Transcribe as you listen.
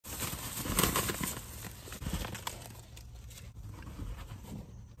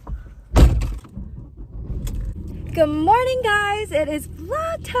Good morning, guys. It is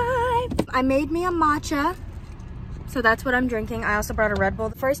vlog time. I made me a matcha, so that's what I'm drinking. I also brought a Red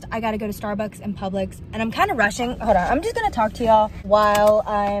Bull. First, I gotta go to Starbucks and Publix, and I'm kind of rushing. Hold on, I'm just gonna talk to y'all while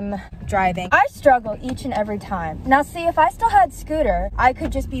I'm driving. I struggle each and every time. Now, see, if I still had Scooter, I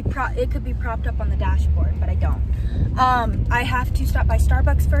could just be it could be propped up on the dashboard, but I don't. I have to stop by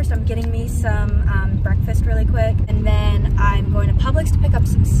Starbucks first. I'm getting me some breakfast really quick, and then I'm going to Publix to pick up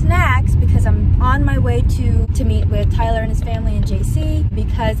some snacks because I'm on my way to meet with Tyler and his family in JC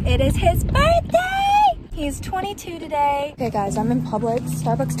because it is his birthday. He's 22 today. Okay, guys, I'm in Publix.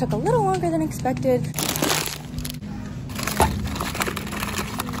 Starbucks took a little longer than expected.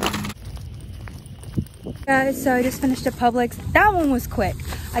 Guys, so I just finished at Publix. That one was quick.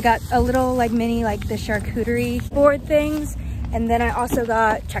 I got a little like mini like the charcuterie board things, and then I also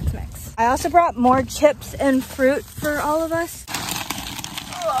got Chex Mix. I also brought more chips and fruit for all of us.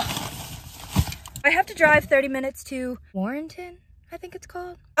 Ugh. I have to drive 30 minutes to Warrenton, I think it's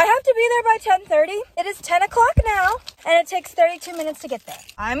called. I have to be there by 10:30. It is 10 o'clock now, and it takes 32 minutes to get there.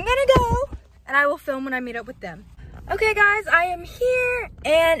 I'm gonna go, and I will film when I meet up with them. Okay, guys, I am here,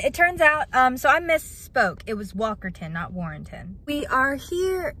 and it turns out, so I misspoke. It was Walkerton, not Warrenton. We are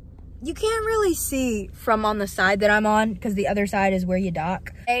here. You can't really see from on the side that I'm on, because the other side is where you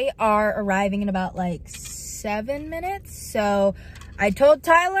dock. They are arriving in about like 7 minutes, so I told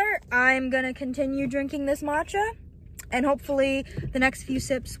Tyler I'm gonna continue drinking this matcha, and hopefully the next few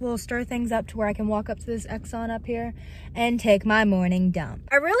sips will stir things up to where I can walk up to this Exxon up here and take my morning dump.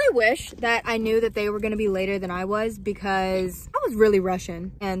 I really wish that I knew that they were gonna be later than I was because I was really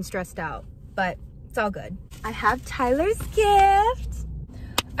rushing and stressed out, but it's all good. I have Tyler's gift.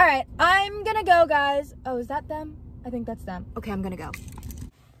 All right, I'm gonna go, guys. Oh, is that them? I think that's them. Okay, I'm gonna go.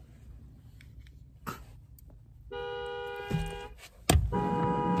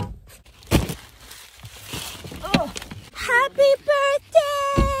 Oh, happy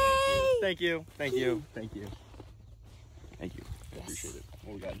birthday! Thank you, thank you, thank you. Thank you, I appreciate it.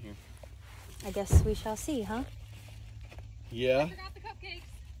 What we got in here? I guess we shall see, huh? Yeah. I forgot the cupcakes.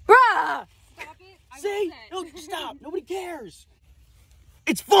 Bruh! Stop it. I'm Say, upset. no, stop, nobody cares.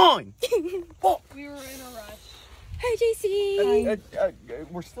 It's fun. Oh. We were in a rush. Hey, JC!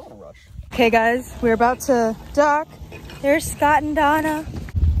 We're still in a rush. Okay, guys, we're about to dock. There's Scott and Donna.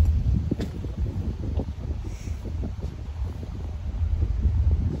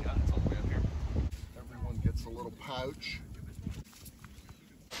 Yeah, it's all the way up here. Everyone gets a little pouch.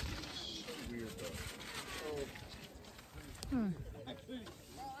 So weird though.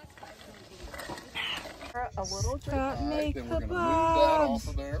 A little drink. Scott Then we're makeup gonna move that off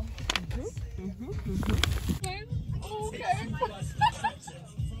of there.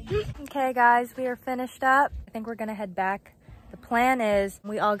 Okay, guys, we are finished up. I think we're gonna head back. The plan is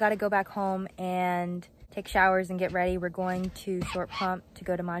we all gotta go back home and take showers and get ready. We're going to Short Pump to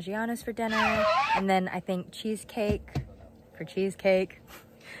go to Maggiano's for dinner. And then I think cheesecake for cheesecake.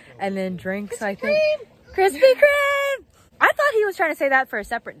 And then drinks, I think. Krispy Kreme! I thought he was trying to say that for a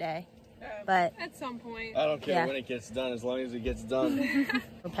separate day. But At some point. I don't care Yeah. when it gets done, as long as it gets done.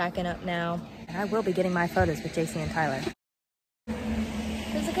 we're packing up now. And I will be getting my photos with JC and Tyler.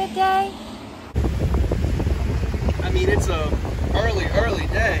 It was a good day. I mean, it's a early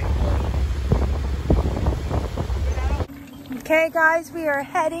day. Okay, guys, we are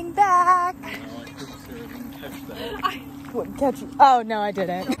heading back. Wouldn't catch you. Oh, no, I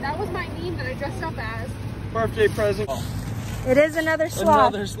didn't. That was my meme that I dressed up as. Birthday present. It is another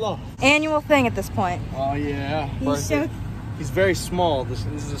sloth. Another sloth. Annual thing at this point. Oh yeah. He's so He's very small. This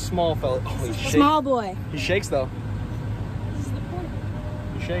is a small fella. Oh, he shakes. small boy. He shakes though. This is the point.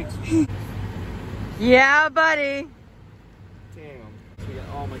 He shakes. Yeah, buddy. Damn. So we got,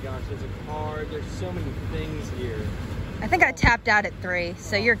 oh my gosh, there's a card. There's so many things here. I think I tapped out at 3,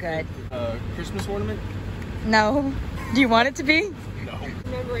 so you're good. Christmas ornament? No. Do you want it to be? No.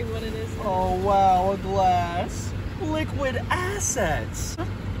 Remembering what it is. Oh wow, a glass. Liquid assets.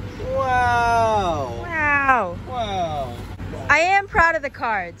 Wow. Wow. Wow. I am proud of the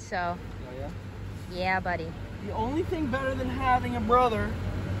card, so. Oh, yeah? Yeah, buddy. The only thing better than having a brother.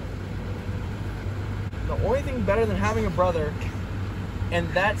 The only thing better than having a brother, and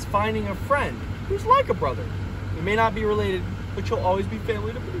that's finding a friend who's like a brother. You may not be related, but you'll always be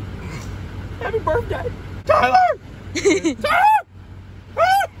family to me. Happy birthday, Tyler! Tyler!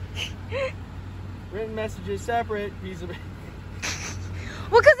 Written messages separate. Piece of. Well,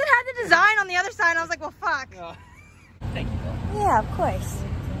 because it had the design on the other side, and I was like, well, fuck. Thank you. Yeah, of course.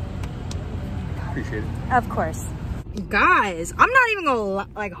 Appreciate it. Of course. Guys, I'm not even gonna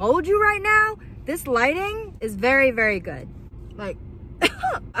like hold you right now. This lighting is very, very good. Like,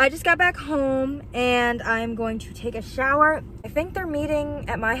 I just got back home and I'm going to take a shower. I think they're meeting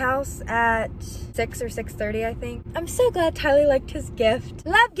at my house at 6 or 6:30, I think. I'm so glad Tyler liked his gift.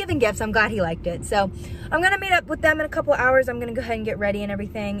 Love giving gifts. I'm glad he liked it. So I'm gonna meet up with them in a couple hours. I'm gonna go ahead and get ready and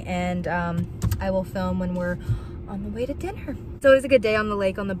everything, and I will film when we're on the way to dinner. It's always a good day on the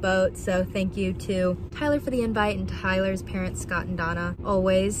lake on the boat, so thank you to Tyler for the invite and Tyler's parents, Scott and Donna,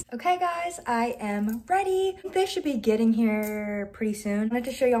 always. Okay guys, I am ready. They should be getting here pretty soon. I wanted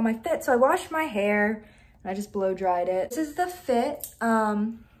to show you all my fit. So I washed my hair and I just blow dried it. This is the fit.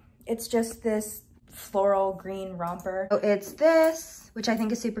 It's just this floral green romper. So it's this, which I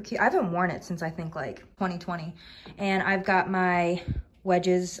think is super cute. I haven't worn it since I think like 2020. And I've got my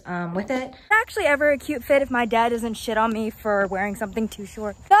wedges with it. Actually ever a cute fit if my dad doesn't shit on me for wearing something too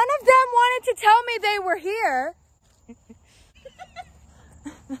short. None of them wanted to tell me they were here.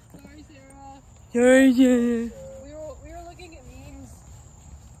 Sorry, Sarah. Georgia. We were looking at memes.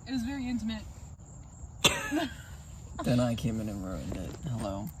 It was very intimate. Then I came in and ruined it.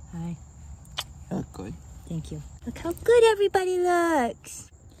 Hello. Hi. You look good. Thank you. Look how good everybody looks.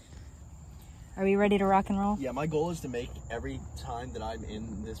 Are we ready to rock and roll? Yeah, my goal is to make every time that I'm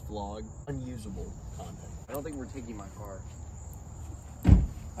in this vlog unusable content. I don't think we're taking my car.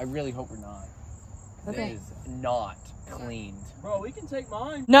 I really hope we're not. Okay. It is not cleaned. Bro, we can take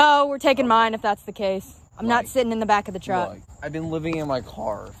mine. No, we're taking mine if that's the case. I'm not Like- sitting in the back of the truck. Look, I've been living in my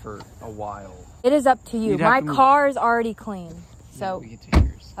car for a while. It is up to you. You'd have My to move- car is already clean. So, we can take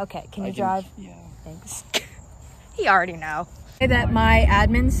yours. okay, can I you drive? Yeah. Thanks. He already know. That my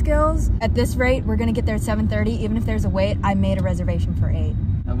admin skills, at this rate, we're gonna get there at 7:30. Even if there's a wait, I made a reservation for 8.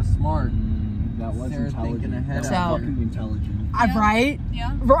 That was smart. That was Sarah intelligent. thinking ahead. That was So- fucking intelligent. Yeah. Right?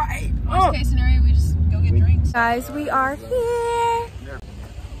 Yeah. Right. Worst case scenario, we just go get drinks. Guys, we are here.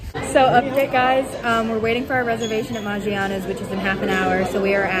 So update guys, we're waiting for our reservation at Maggiano's, which is in half an hour. So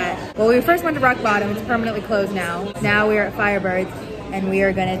we are at, well, we first went to Rock Bottom. It's permanently closed now. Now we are at Firebirds and we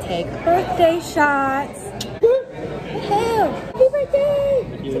are gonna take birthday shots. Woohoo! Happy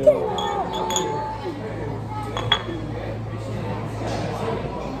birthday! Tequila!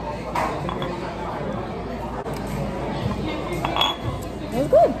 It was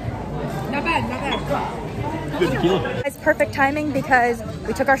good. Not bad, not bad. Good tequila. It's perfect timing because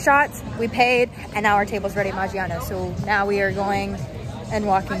we took our shots, we paid, and now our table's ready at Maggiano. So now we are going and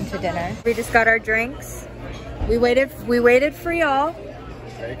walking to dinner. We just got our drinks. We waited for y'all.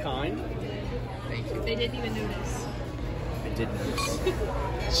 Very kind. They didn't even notice. I did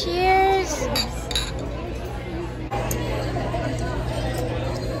notice. Cheers.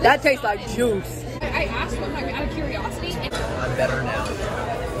 That tastes like juice. I asked one time out of curiosity. I'm better now.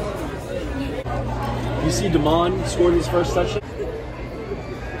 You see Damon scored his first touchdown?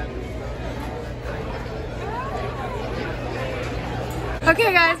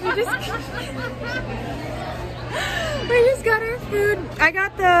 Okay guys, we just got our food. I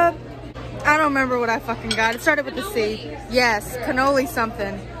got the, I don't remember what I fucking got. It started with the C. Yes, cannoli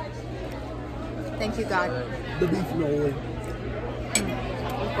something. Thank you God. The beef cannoli.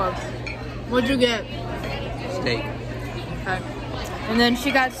 What'd you get? Steak. Okay. And then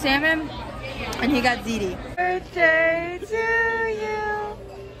she got salmon and he got ziti. Birthday to you.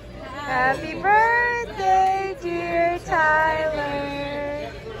 Happy birthday, dear Tyler.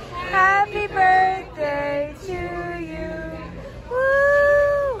 Happy birthday to you. Woo!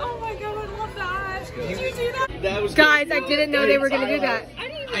 Oh my god, I love that. Did you do that? That was Guys, good. I didn't know they were gonna do that.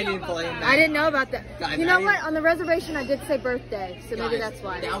 I didn't blame that. I didn't know about that. Guys, You know I what? didn't- On the reservation, I did say birthday, so maybe Guys, that's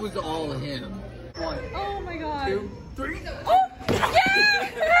why. That was all him. 1, Oh my god. 2, 3.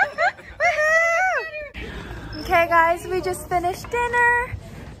 Okay guys, we just finished dinner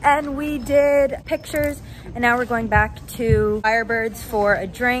and we did pictures and now we're going back to Firebirds for a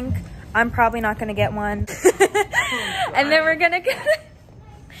drink. I'm probably not gonna get one. and then we're gonna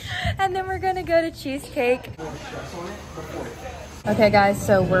go to Cheesecake. Okay guys,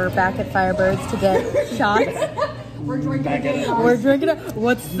 so we're back at Firebirds to get shots. We're drinking it.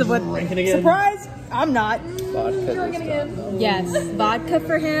 What's the what? Drinking again. Surprise! I'm not. Vodka this time. Yes, vodka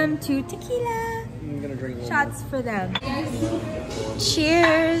for him, 2 tequila. I'm gonna drink a little Shots for them.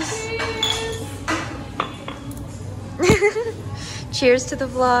 Cheers. Cheers to the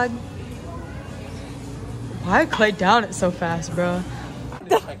vlog. Why Clay down it so fast, bro?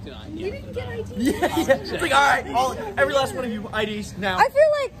 It's like, all right, every last one of you IDs now. I feel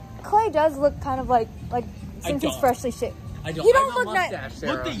like Clay does look kind of like since he's don't. freshly shaved. I don't. You don't I have a look nice. mustache,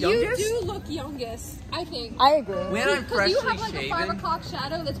 Sarah. Look the You youngest. do look youngest, I think. I agree. When I'm Because you freshly have like a shaven, 5 o'clock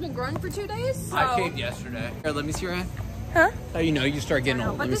shadow that's been growing for 2 days. So. I shaved yesterday. Here, let me see your hand. Huh? How you know you start getting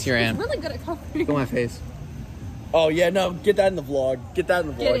old? But Let me this see your is hand. really good at covering. Look at my face. Oh yeah, no, get that in the vlog. Get that in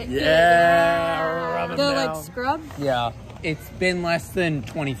the vlog. it, Yeah. Rub 'em The down. like scrub? Yeah. It's been less than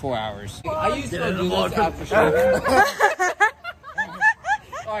 24 hours. I used to Get in do the this vlog. after show.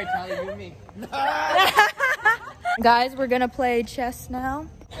 All right, Tyler, you and me. Guys, we're gonna play chess now.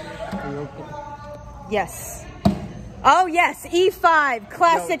 Yes. Oh yes, E5,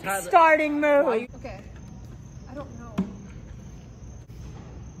 classic Tyler. starting move. Okay. I don't know.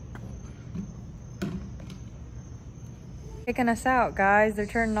 Kicking us out, guys. They're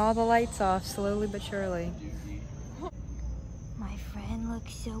turning all the lights off slowly but surely. My friend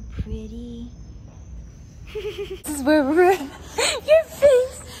looks so pretty. This is where we're at. Your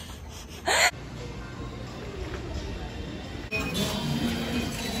face.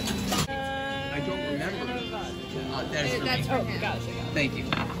 I don't remember. That's for him. Thank you.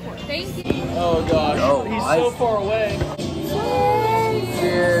 Thank you. Oh gosh. Oh, He's I so see. far away.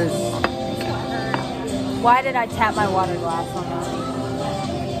 Cheers. Why did I tap my water glass on that?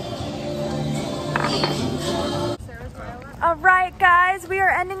 All right, guys, we are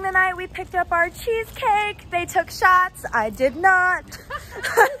ending the night. We picked up our cheesecake. They took shots. I did not.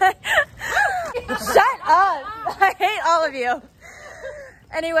 Shut up. I hate all of you.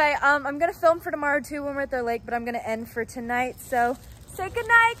 Anyway, I'm gonna film for tomorrow too when we're at the lake, but I'm gonna end for tonight. So say good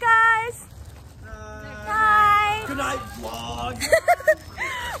night, guys. Bye. Good night, vlog.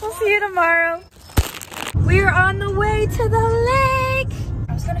 We'll see you tomorrow. We are on the way to the lake.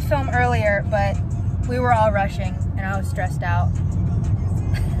 I was gonna film earlier, but we were all rushing and I was stressed out.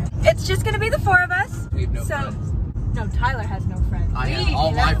 It's just gonna be the four of us. We have no So, friends. no, Tyler has no friends.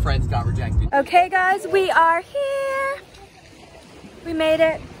 All my friends got rejected. Okay, guys, we are here. We made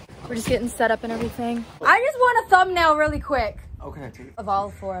it. We're just getting set up and everything. I just want a thumbnail really quick Okay. of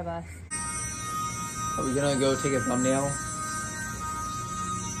all four of us. Are we gonna go take a thumbnail?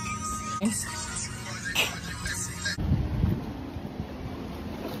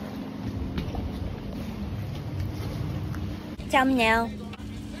 Thumbnail.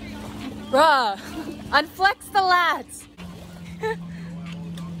 Bruh, unflex the lats.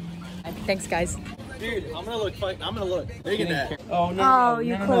 Thanks, guys. Dude, I'm gonna look fine. I'm gonna look. Look at that. Oh no. Oh,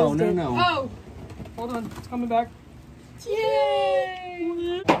 you closed it. Oh. Hold on, it's coming back.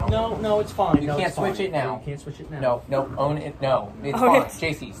 Yay! No, it's fine. You No, can't it's fine. switch it now. You can't switch it now. No, own it. No, it's Own fine. it.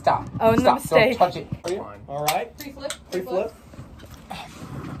 JC, stop. Own the Stop. mistake. Don't touch it. All right. Free flip. Free flip.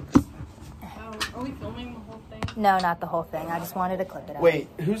 Oh, are we filming the whole thing? No, not the whole thing. I just wanted to clip it out. Wait,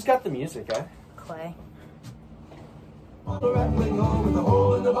 who's got the music, eh? Clay.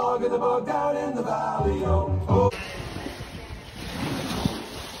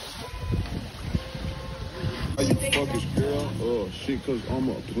 Are you fucking girl? Oh shit, cause I'm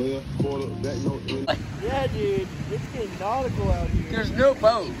a player. Quarterback, no. Yeah, dude. It's getting nautical out here. There's no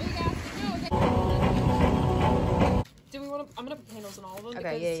boat. Do we want to? I'm gonna put candles in all of them.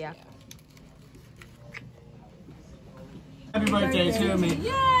 Okay, because, yeah. Happy birthday to me.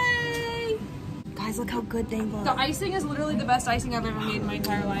 Yay! Guys, look how good they look. The icing is literally the best icing I've ever made in my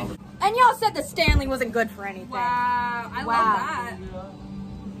entire life. And y'all said the Stanley wasn't good for anything. Wow, I Wow. love that.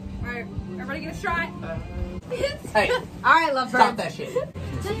 All right, everybody get a shot. Hey, All right, lovebird. stop that shit.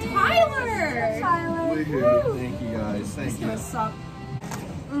 To Tyler. Tyler. We're here. Thank you guys. Thank you. What's up?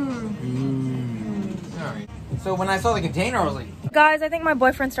 Alright. So when I saw the container, I was like, Guys, I think my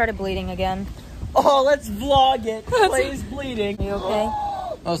boyfriend started bleeding again. Oh, let's vlog it. Clay's bleeding. Are you okay?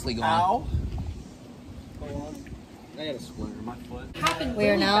 mostly gone. Ow. I got a splinter in my foot. We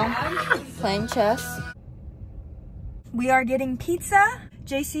are now playing chess. We are getting pizza.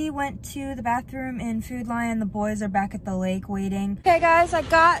 JC went to the bathroom in Food Lion. The boys are back at the lake waiting. Okay guys, I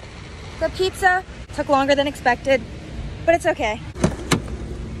got the pizza. Took longer than expected, but it's okay.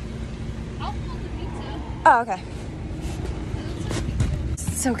 I'll pull the pizza. Oh, okay.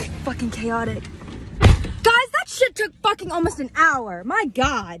 So fucking chaotic. Guys, that shit took fucking almost an hour. My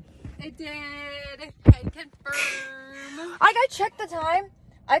God. It did. Can confirm. I checked the time.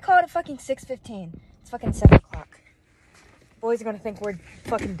 I called it fucking 6:15. It's fucking 7 o'clock. Boys are gonna think we're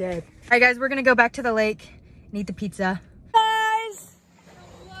fucking dead. All right, guys, we're gonna go back to the lake and eat the pizza. Guys!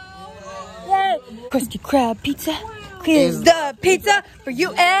 Yay! Krusty Krab pizza. Here's the pizza for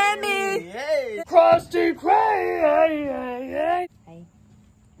you and me. Yay! Krusty Krab! Hey.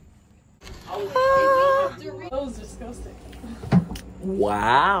 That was disgusting.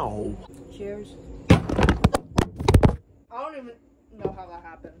 Wow. Cheers. I don't even know how that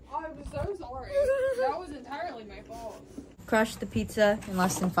happened. I'm so sorry. That was entirely my fault. Crushed the pizza in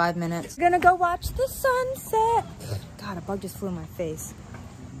less than 5 minutes. We're gonna go watch the sunset. God, a bug just flew in my face.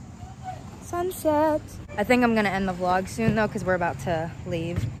 Sunset. I think I'm gonna end the vlog soon though, because we're about to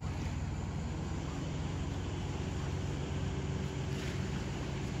leave.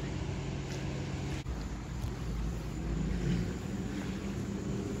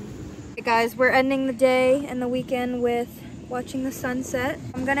 Guys, we're ending the day and the weekend with watching the sunset.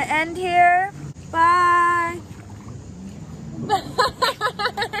 I'm gonna end here. Bye.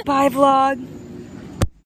 Bye, vlog.